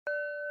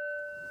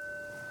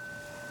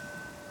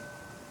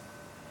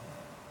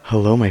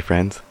Hello, my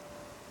friends.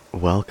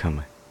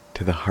 Welcome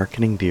to the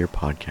Hearkening Deer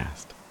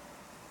podcast,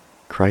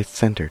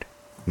 Christ-centered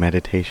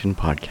meditation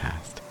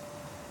podcast.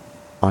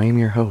 I am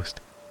your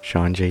host,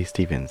 Sean J.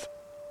 Stevens,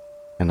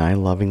 and I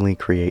lovingly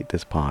create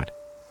this pod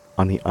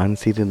on the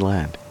unceded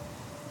land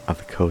of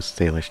the Coast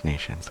Salish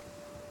nations,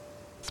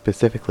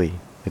 specifically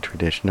the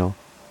traditional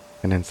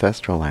and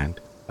ancestral land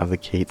of the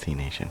Katzie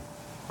Nation.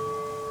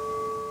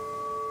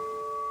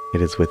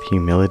 It is with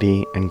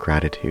humility and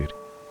gratitude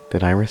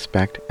that I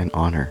respect and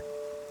honor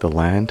the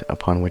land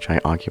upon which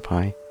I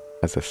occupy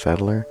as a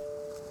settler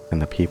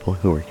and the people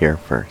who were here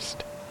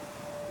first.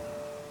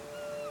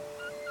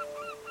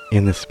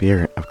 In the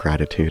spirit of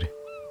gratitude,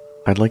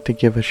 I'd like to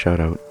give a shout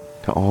out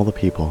to all the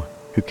people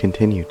who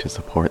continue to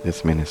support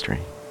this ministry.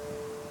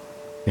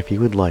 If you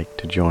would like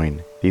to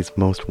join these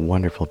most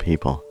wonderful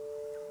people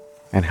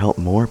and help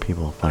more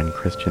people find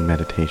Christian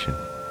meditation,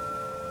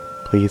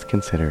 please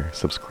consider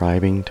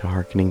subscribing to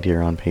Hearkening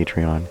Deer on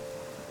Patreon,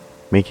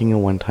 making a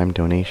one-time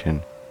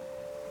donation,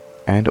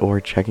 and or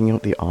checking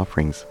out the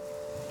offerings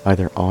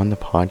either on the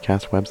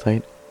podcast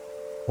website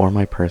or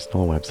my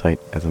personal website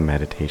as a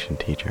meditation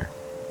teacher.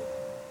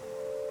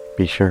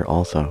 Be sure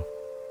also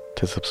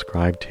to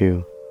subscribe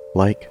to,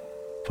 like,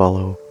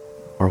 follow,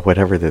 or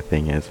whatever the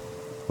thing is,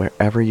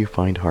 wherever you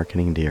find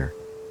Hearkening Deer,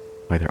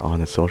 either on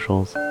the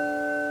socials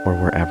or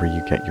wherever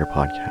you get your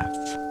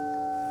podcasts.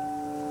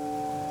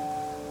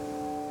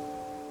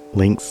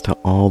 Links to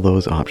all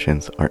those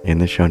options are in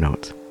the show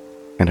notes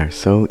and are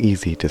so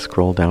easy to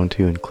scroll down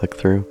to and click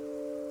through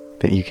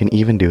that you can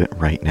even do it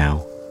right now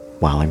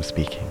while I'm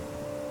speaking.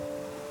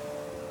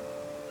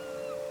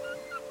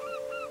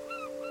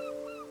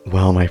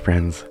 Well, my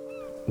friends,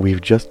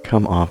 we've just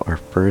come off our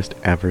first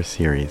ever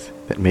series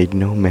that made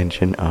no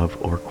mention of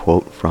or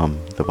quote from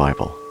the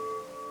Bible.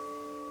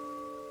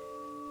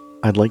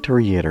 I'd like to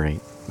reiterate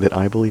that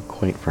I believe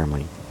quite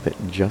firmly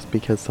that just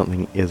because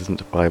something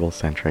isn't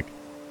Bible-centric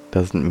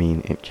doesn't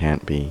mean it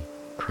can't be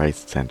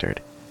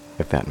Christ-centered,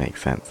 if that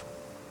makes sense.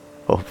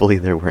 Hopefully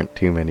there weren't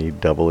too many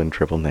double and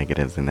triple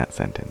negatives in that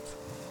sentence.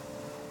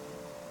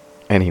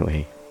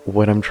 Anyway,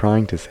 what I'm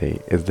trying to say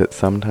is that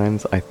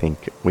sometimes I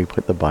think we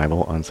put the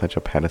Bible on such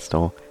a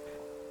pedestal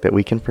that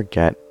we can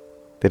forget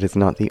that it's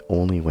not the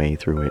only way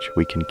through which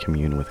we can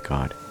commune with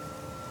God.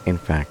 In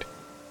fact,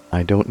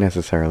 I don't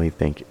necessarily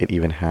think it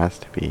even has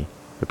to be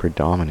the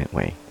predominant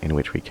way in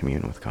which we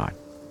commune with God.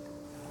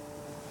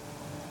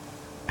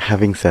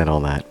 Having said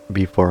all that,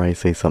 before I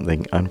say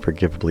something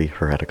unforgivably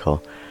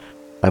heretical,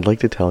 I'd like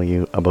to tell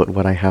you about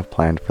what I have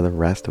planned for the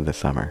rest of the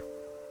summer.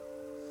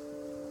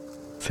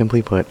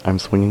 Simply put, I'm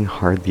swinging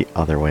hard the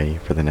other way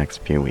for the next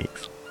few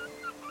weeks.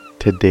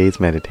 Today's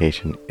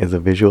meditation is a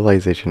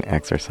visualization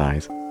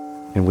exercise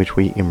in which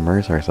we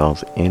immerse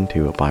ourselves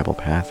into a Bible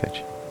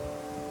passage.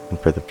 And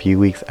for the few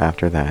weeks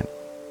after that,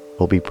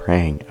 we'll be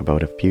praying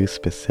about a few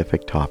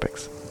specific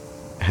topics.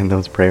 And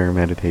those prayer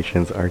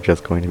meditations are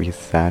just going to be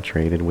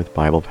saturated with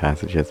Bible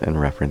passages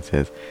and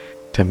references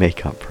to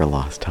make up for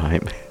lost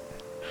time.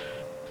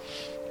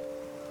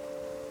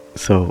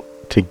 So,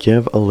 to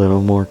give a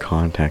little more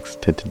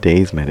context to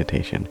today's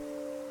meditation,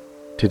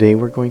 today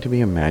we're going to be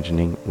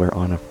imagining we're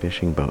on a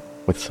fishing boat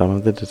with some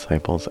of the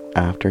disciples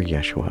after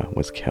Yeshua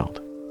was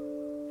killed.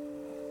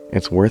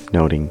 It's worth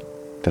noting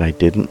that I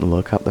didn't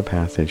look up the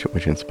passage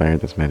which inspired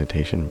this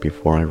meditation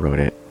before I wrote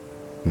it,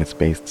 and it's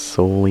based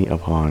solely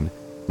upon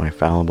my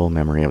fallible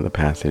memory of the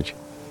passage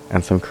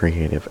and some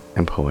creative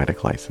and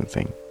poetic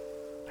licensing.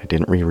 I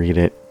didn't reread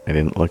it, I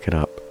didn't look it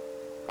up,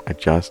 I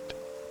just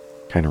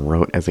kind of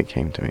wrote as it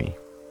came to me.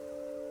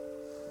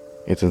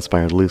 It's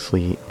inspired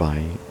loosely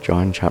by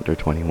John chapter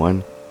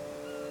 21,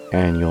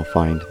 and you'll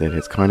find that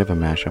it's kind of a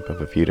mashup of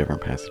a few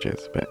different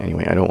passages. But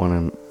anyway, I don't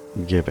want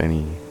to give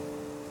any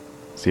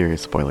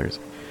serious spoilers.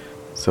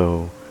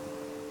 So,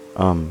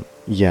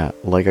 yeah,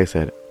 like I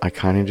said, I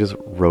kind of just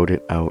wrote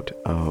it out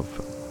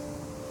of,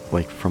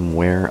 like, from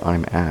where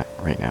I'm at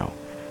right now.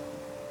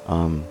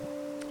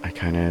 I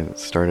kind of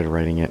started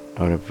writing it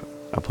out of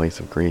a place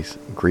of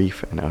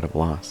grief and out of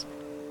loss.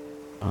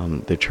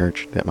 The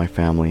church that my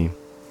family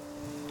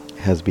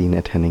has been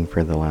attending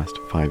for the last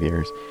 5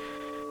 years,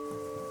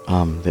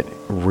 that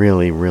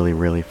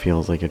really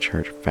feels like a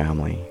church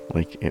family.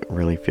 Like, it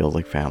really feels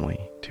like family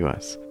to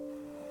us.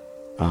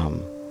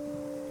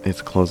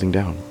 It's closing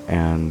down,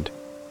 and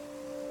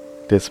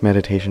this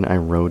meditation, I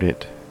wrote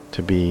it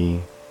to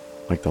be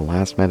like the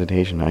last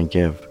meditation I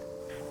give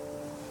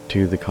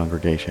to the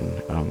congregation.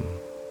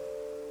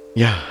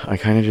 Yeah, I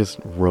kind of just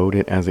wrote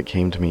it as it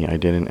came to me. I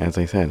didn't, as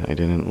I said, I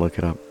didn't look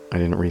it up. I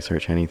didn't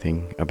research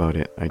anything about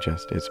it.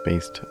 It's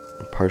based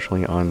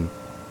partially on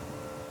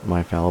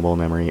my fallible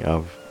memory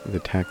of the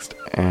text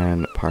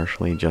and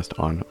partially just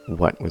on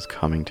what was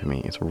coming to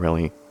me. It's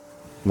really,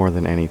 more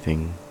than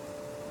anything,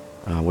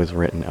 was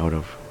written out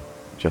of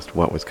just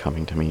what was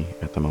coming to me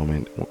at the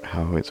moment,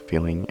 how I was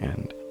feeling,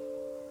 and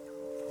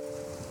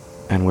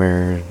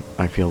where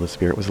I feel the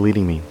Spirit was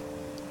leading me.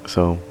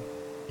 So,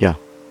 yeah.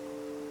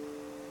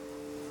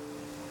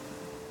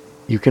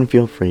 You can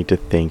feel free to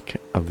think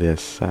of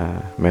this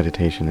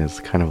meditation as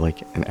kind of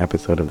like an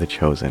episode of The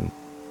Chosen,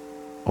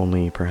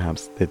 only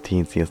perhaps the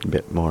teensiest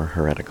bit more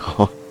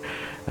heretical.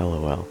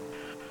 LOL.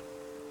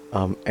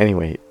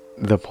 Anyway,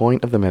 the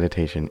point of the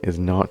meditation is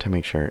not to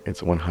make sure it's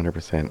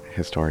 100%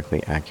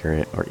 historically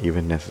accurate or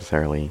even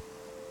necessarily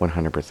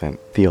 100%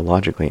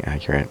 theologically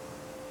accurate.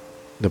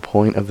 The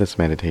point of this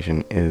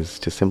meditation is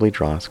to simply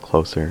draw us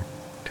closer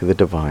to the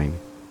divine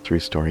through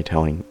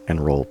storytelling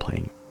and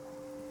role-playing.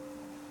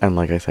 And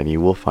like I said,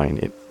 you will find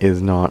it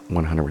is not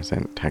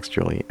 100%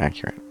 textually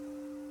accurate.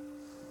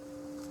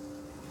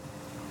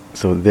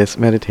 So this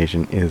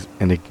meditation is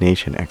an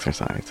Ignatian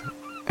exercise.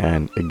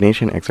 And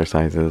Ignatian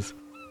exercises,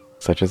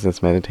 such as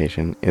this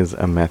meditation, is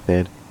a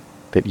method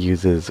that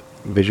uses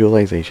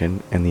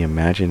visualization and the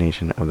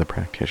imagination of the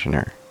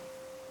practitioner.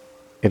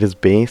 It is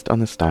based on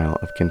the style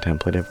of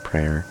contemplative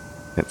prayer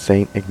that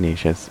Saint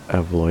Ignatius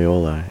of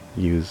Loyola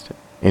used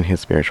in his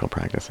spiritual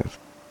practices.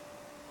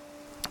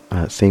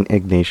 Saint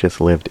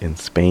Ignatius lived in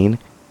Spain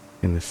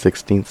in the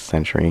 16th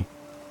century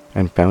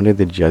and founded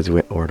the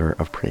Jesuit order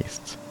of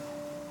priests.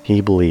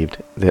 He believed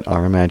that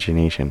our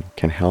imagination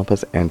can help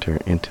us enter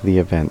into the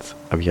events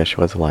of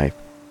Yeshua's life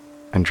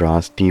and draw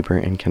us deeper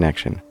in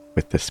connection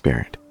with the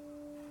Spirit.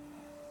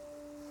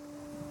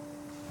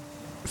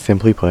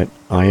 Simply put,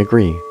 I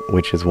agree,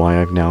 which is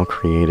why I've now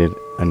created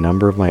a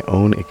number of my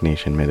own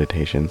Ignatian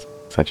meditations,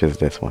 such as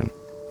this one.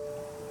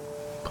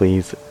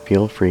 Please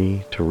feel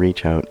free to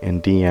reach out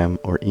and DM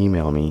or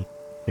email me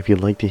if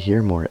you'd like to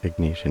hear more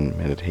Ignatian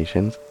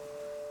meditations,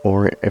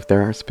 or if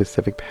there are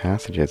specific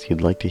passages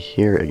you'd like to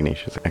hear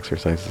Ignatius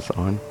exercises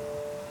on,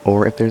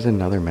 or if there's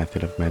another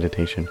method of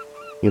meditation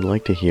you'd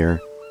like to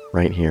hear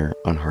right here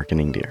on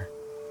Hearkening Deer.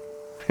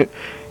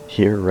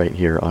 Right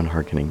here on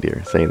Hearkening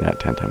Deer. Say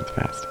that 10 times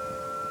fast.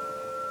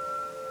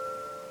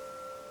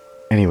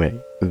 Anyway,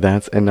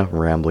 that's enough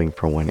rambling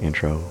for one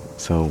intro,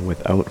 so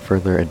without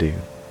further ado,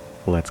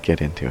 let's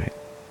get into it.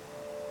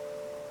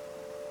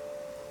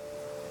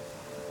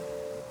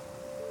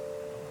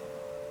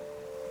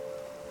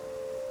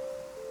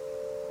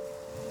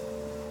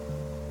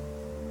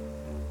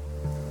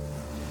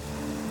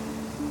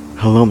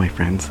 Hello, my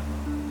friends.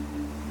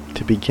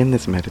 To begin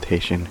this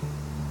meditation,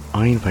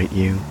 I invite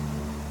you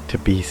to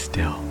be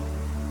still.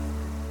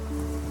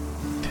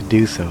 To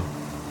do so,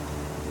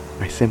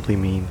 I simply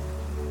mean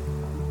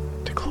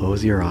to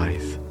close your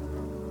eyes,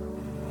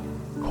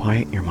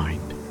 quiet your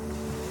mind,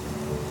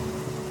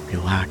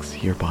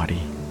 relax your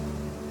body,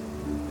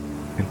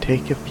 and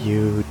take a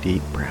few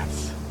deep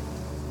breaths.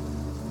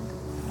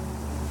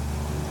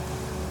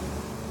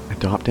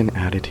 Adopt an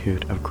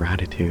attitude of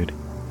gratitude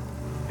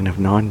and of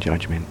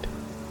non-judgment,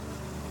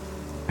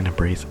 and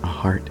embrace a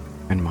heart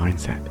and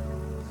mindset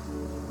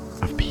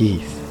of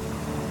peace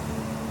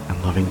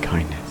and loving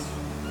kindness.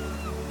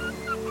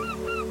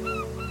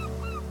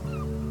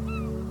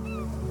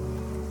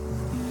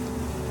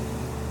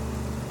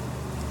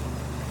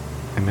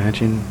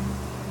 Imagine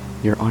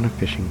you're on a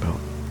fishing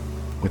boat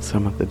with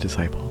some of the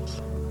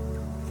disciples.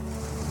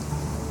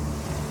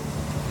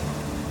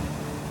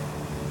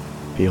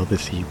 Feel the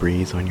sea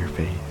breeze on your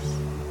face.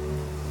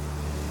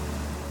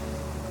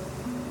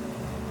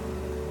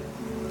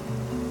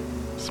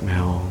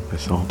 Smell the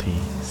salty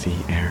sea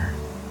air.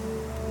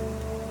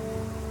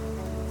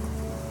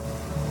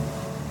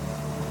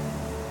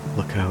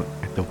 Look out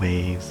at the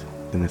waves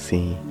in the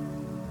sea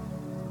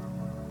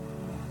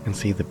and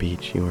see the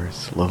beach you are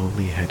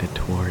slowly headed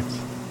towards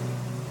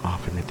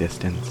off in the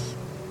distance.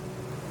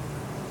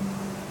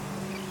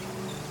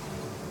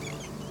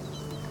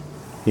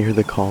 Hear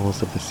the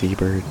calls of the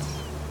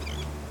seabirds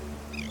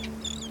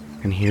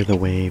and hear the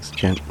waves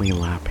gently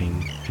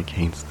lapping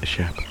against the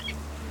ship.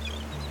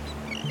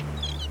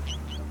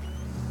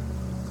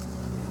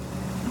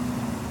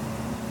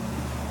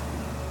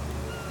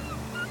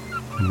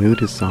 The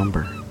mood is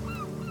somber.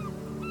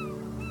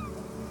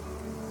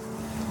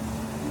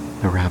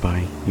 The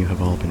rabbi you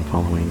have all been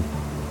following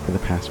for the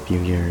past few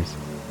years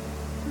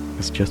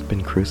has just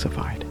been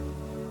crucified.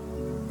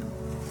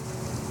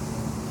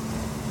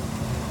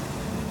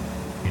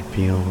 It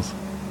feels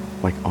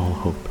like all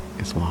hope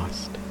is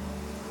lost.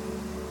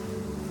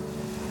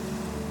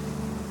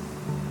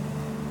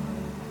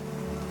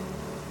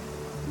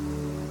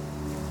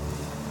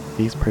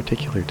 These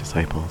particular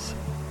disciples,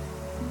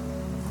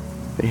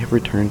 they have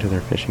returned to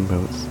their fishing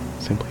boats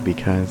simply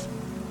because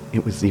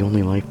it was the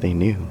only life they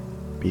knew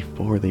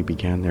before they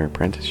began their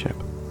apprenticeship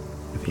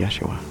with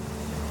Yeshua.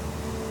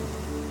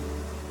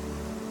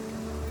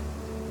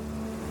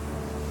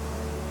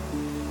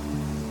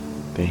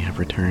 They have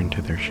returned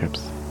to their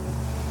ships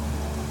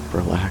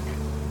for lack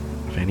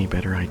of any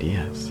better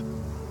ideas.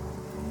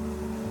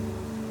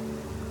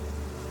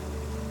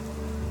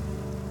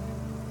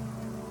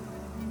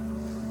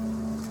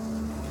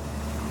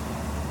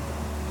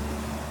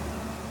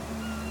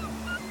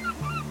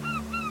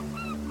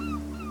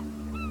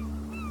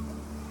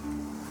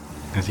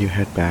 As you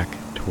head back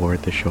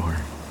toward the shore,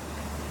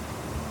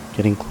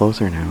 getting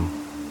closer now,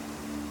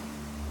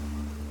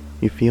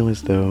 you feel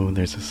as though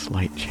there's a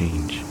slight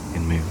change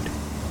in mood.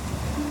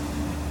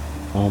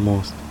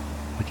 almost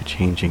like a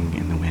changing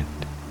in the wind.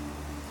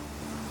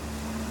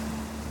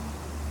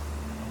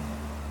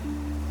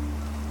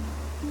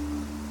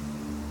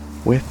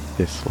 With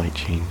this slight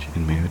change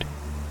in mood,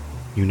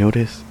 you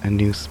notice a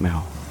new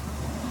smell.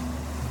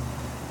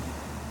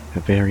 A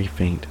very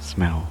faint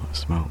smell of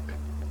smoke.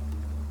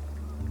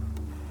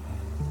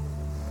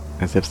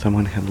 As if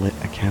someone had lit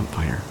a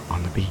campfire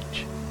on the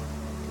beach.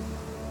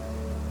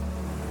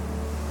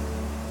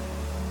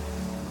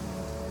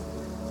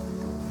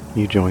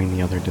 You join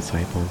the other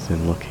disciples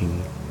in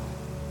looking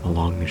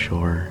along the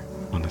shore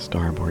on the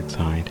starboard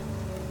side.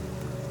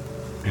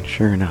 And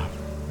sure enough,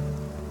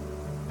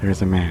 there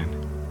is a man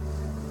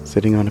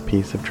sitting on a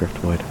piece of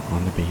driftwood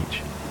on the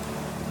beach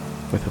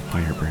with a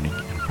fire burning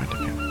in front of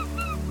him.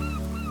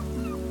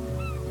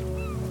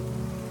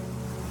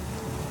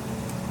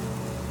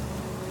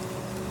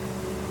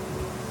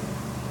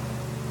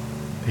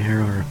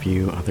 There are a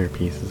few other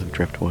pieces of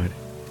driftwood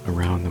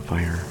around the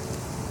fire,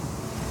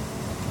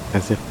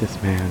 as if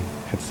this man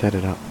had set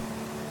it up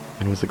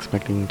and was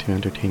expecting to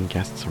entertain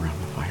guests around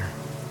the fire.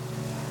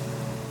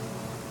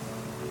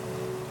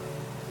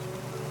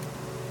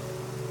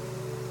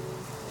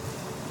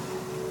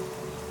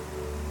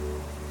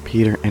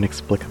 Peter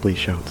inexplicably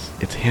shouts,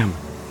 "It's him!"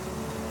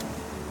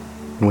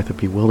 And with a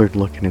bewildered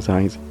look in his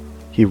eyes,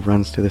 he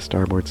runs to the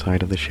starboard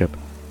side of the ship,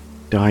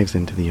 dives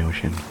into the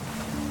ocean,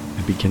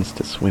 and begins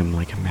to swim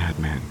like a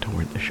madman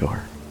toward the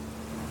shore.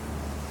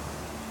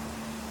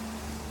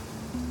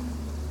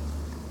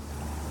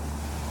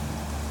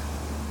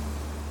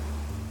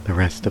 The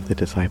rest of the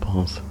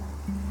disciples,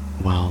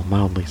 while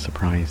mildly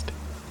surprised,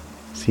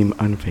 seem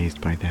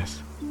unfazed by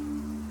this.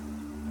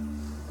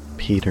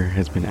 Peter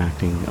has been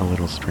acting a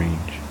little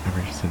strange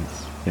ever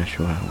since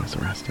Yeshua was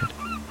arrested.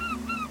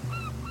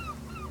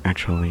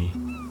 Actually,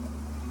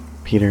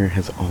 Peter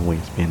has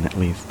always been at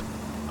least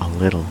a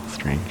little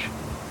strange.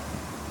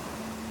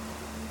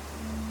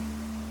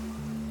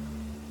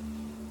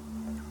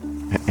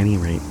 At any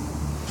rate,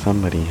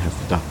 somebody has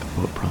to dock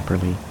the boat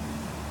properly,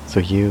 so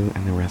you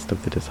and the rest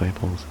of the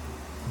disciples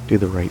do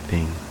the right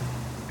thing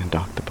and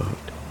dock the boat.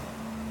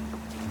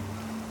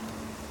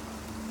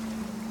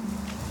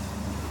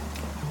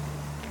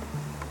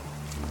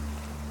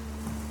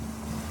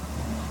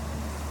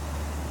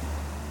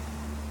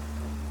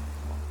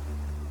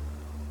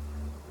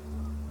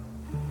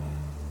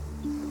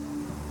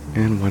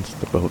 And once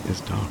the boat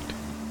is docked,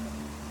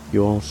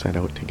 you all set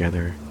out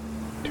together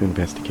to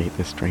investigate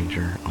this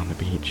stranger on the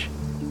beach,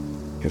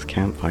 his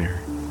campfire,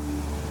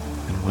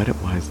 and what it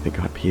was that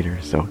got Peter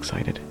so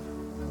excited.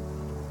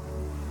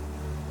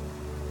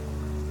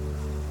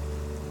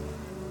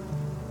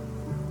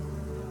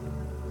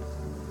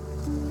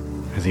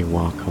 As you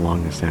walk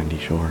along the sandy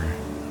shore,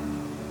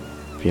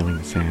 feeling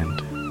the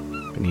sand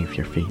beneath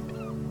your feet,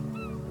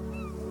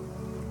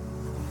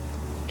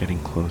 getting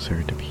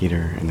closer to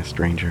Peter and the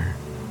stranger,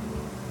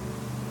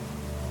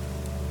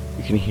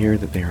 you can hear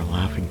that they are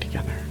laughing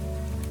together.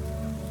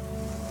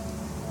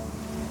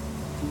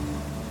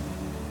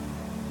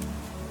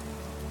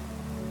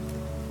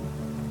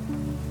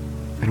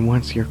 And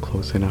once you're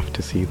close enough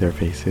to see their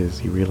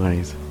faces, you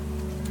realize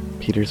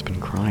Peter's been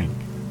crying.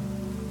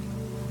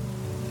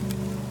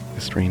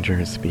 The stranger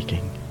is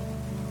speaking.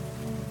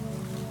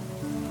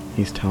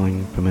 He's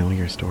telling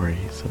familiar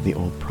stories of the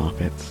old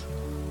prophets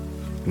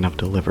and of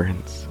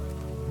deliverance,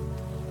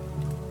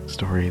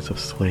 stories of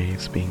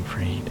slaves being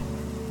freed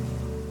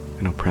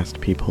and oppressed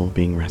people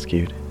being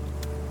rescued.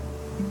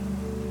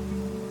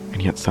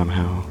 And yet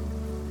somehow,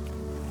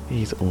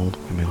 these old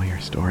familiar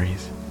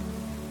stories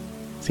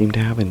seem to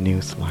have a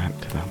new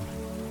slant to them,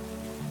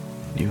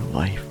 new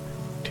life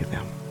to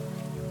them.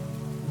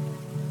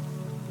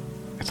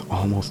 It's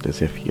almost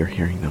as if you're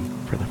hearing them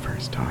for the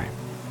first time.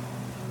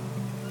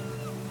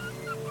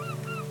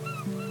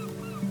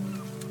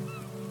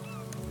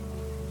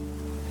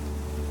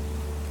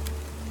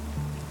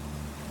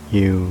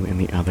 You and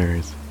the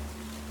others,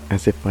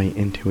 as if by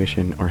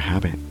intuition or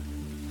habit,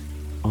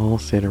 all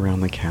sit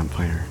around the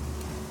campfire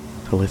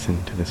to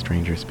listen to the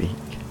stranger speak.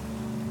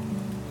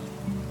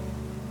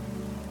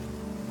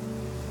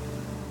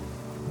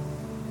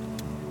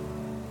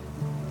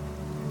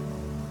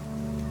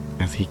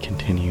 As he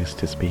continues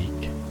to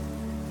speak,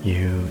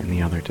 you and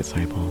the other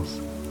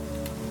disciples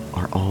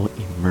are all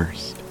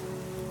immersed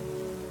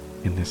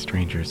in the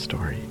stranger's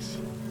stories.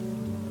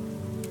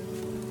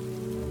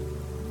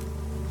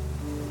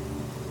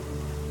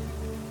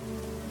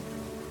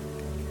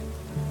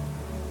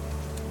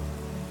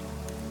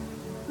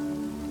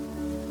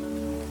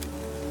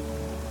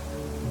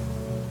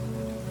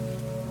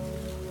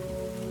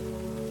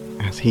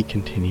 As he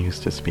continues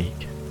to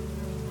speak,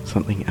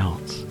 something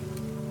else,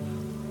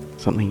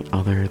 something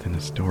other than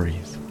the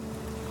stories,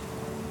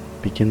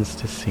 begins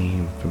to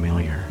seem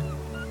familiar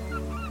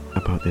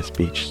about this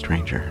beach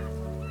stranger.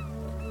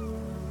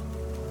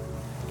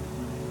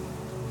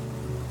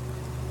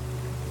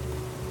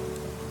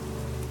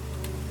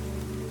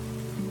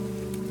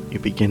 You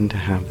begin to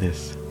have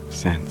this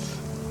sense,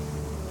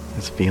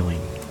 this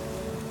feeling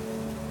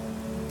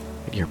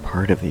that you're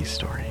part of these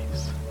stories.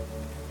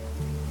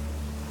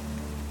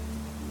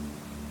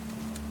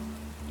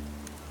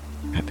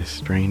 that this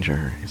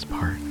stranger is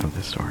part of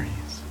the stories,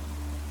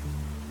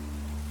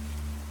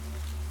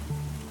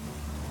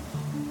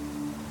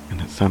 and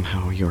that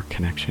somehow your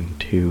connection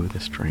to the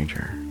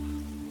stranger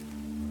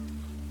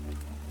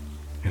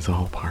is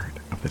all part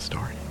of the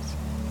stories.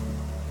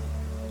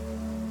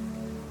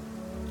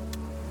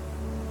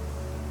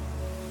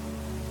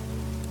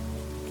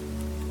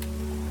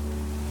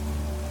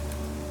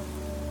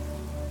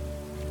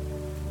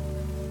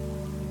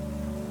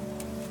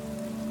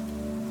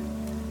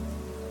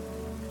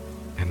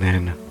 And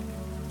then,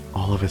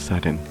 all of a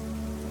sudden,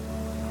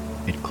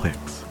 it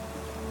clicks.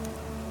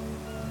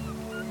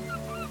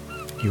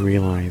 You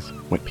realize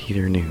what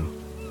Peter knew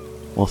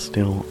while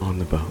still on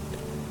the boat.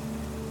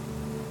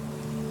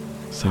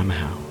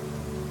 Somehow,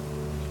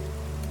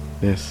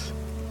 this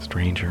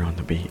stranger on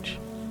the beach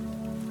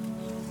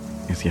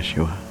is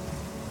Yeshua,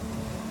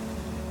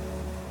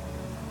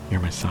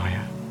 your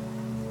Messiah,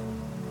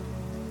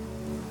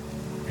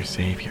 your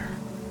Savior.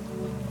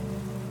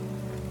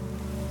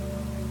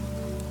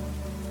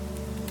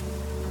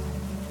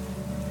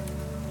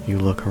 You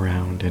look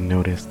around and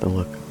notice the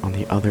look on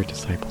the other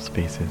disciples'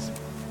 faces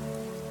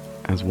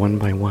as one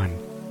by one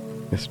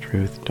this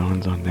truth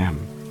dawns on them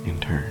in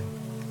turn.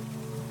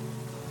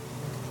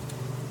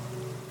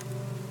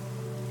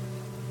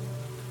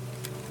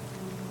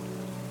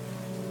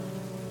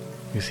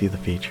 You see the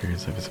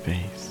features of his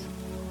face.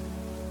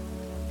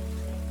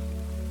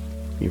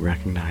 You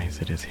recognize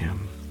it as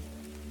him.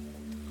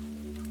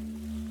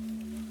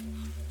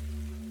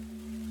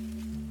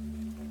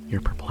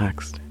 You're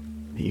perplexed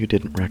that you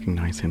didn't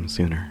recognize him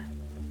sooner.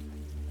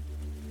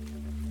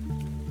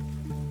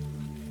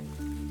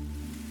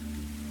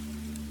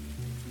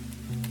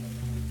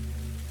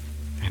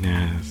 And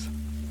as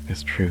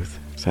this truth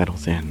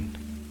settles in,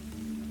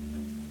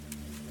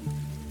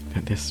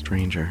 that this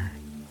stranger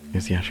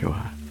is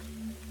Yeshua,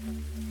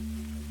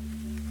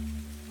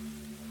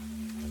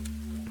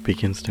 it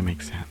begins to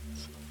make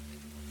sense.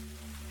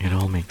 It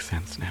all makes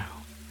sense now.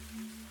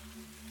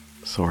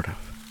 Sort of.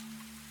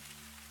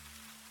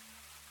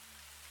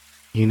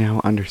 You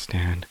now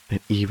understand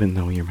that even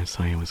though your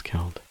Messiah was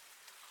killed,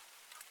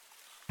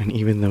 and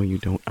even though you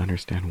don't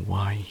understand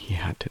why he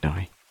had to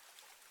die,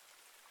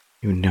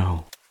 you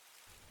know.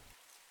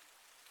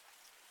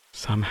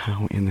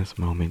 Somehow in this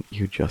moment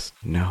you just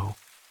know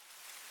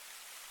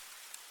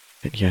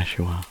that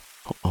Yeshua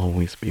will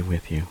always be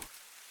with you.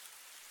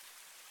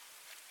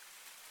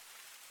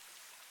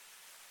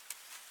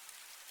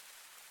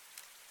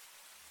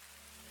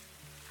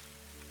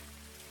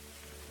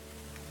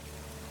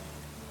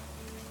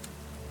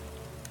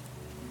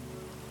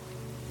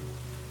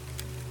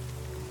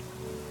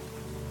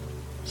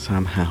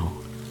 Somehow,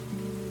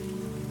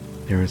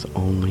 there is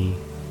only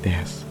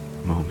this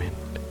moment.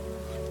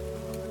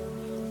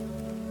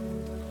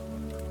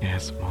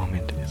 This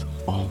moment is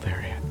all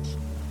there is.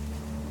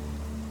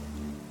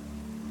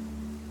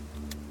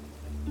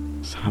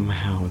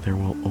 Somehow there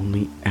will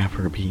only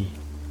ever be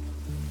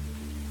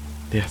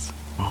this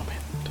moment.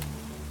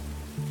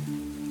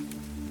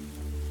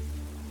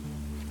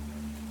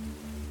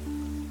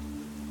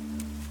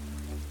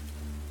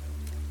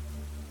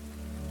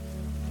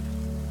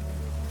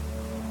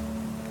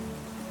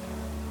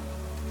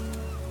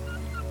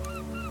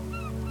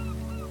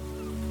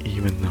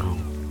 Even though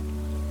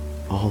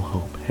all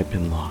hope had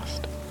been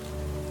lost,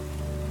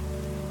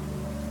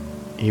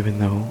 even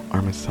though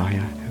our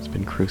Messiah has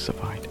been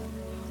crucified,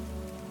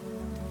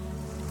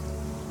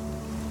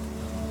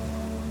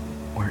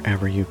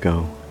 wherever you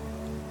go,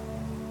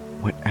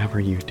 whatever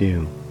you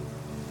do,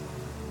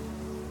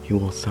 you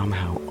will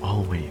somehow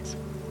always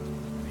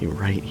be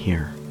right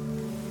here,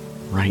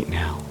 right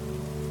now,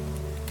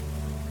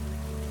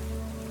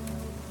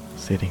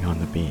 sitting on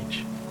the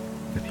beach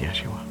with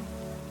Yeshua.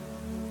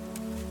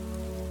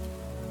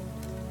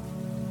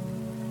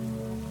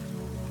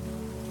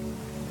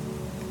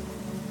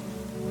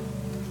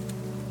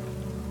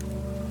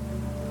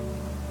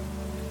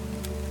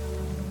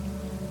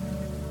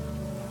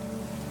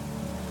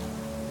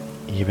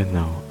 Even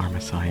though our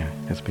Messiah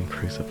has been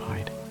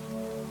crucified,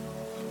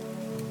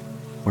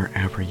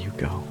 wherever you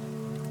go,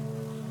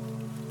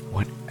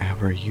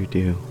 whatever you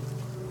do,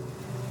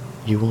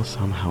 you will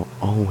somehow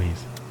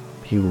always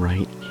be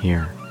right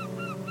here,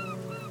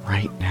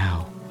 right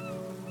now,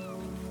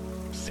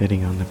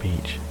 sitting on the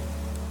beach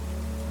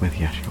with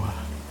Yeshua.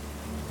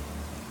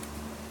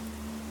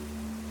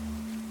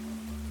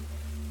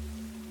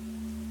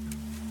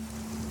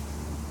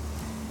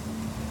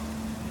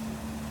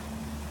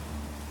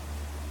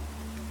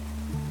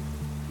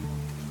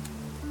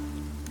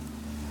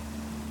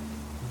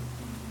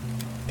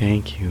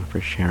 Thank you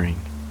for sharing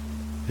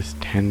this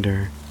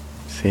tender,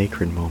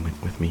 sacred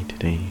moment with me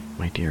today,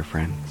 my dear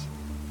friends.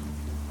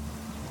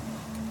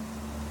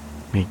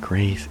 May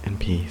grace and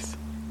peace,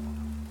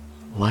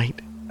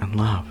 light and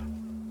love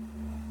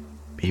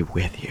be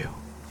with you.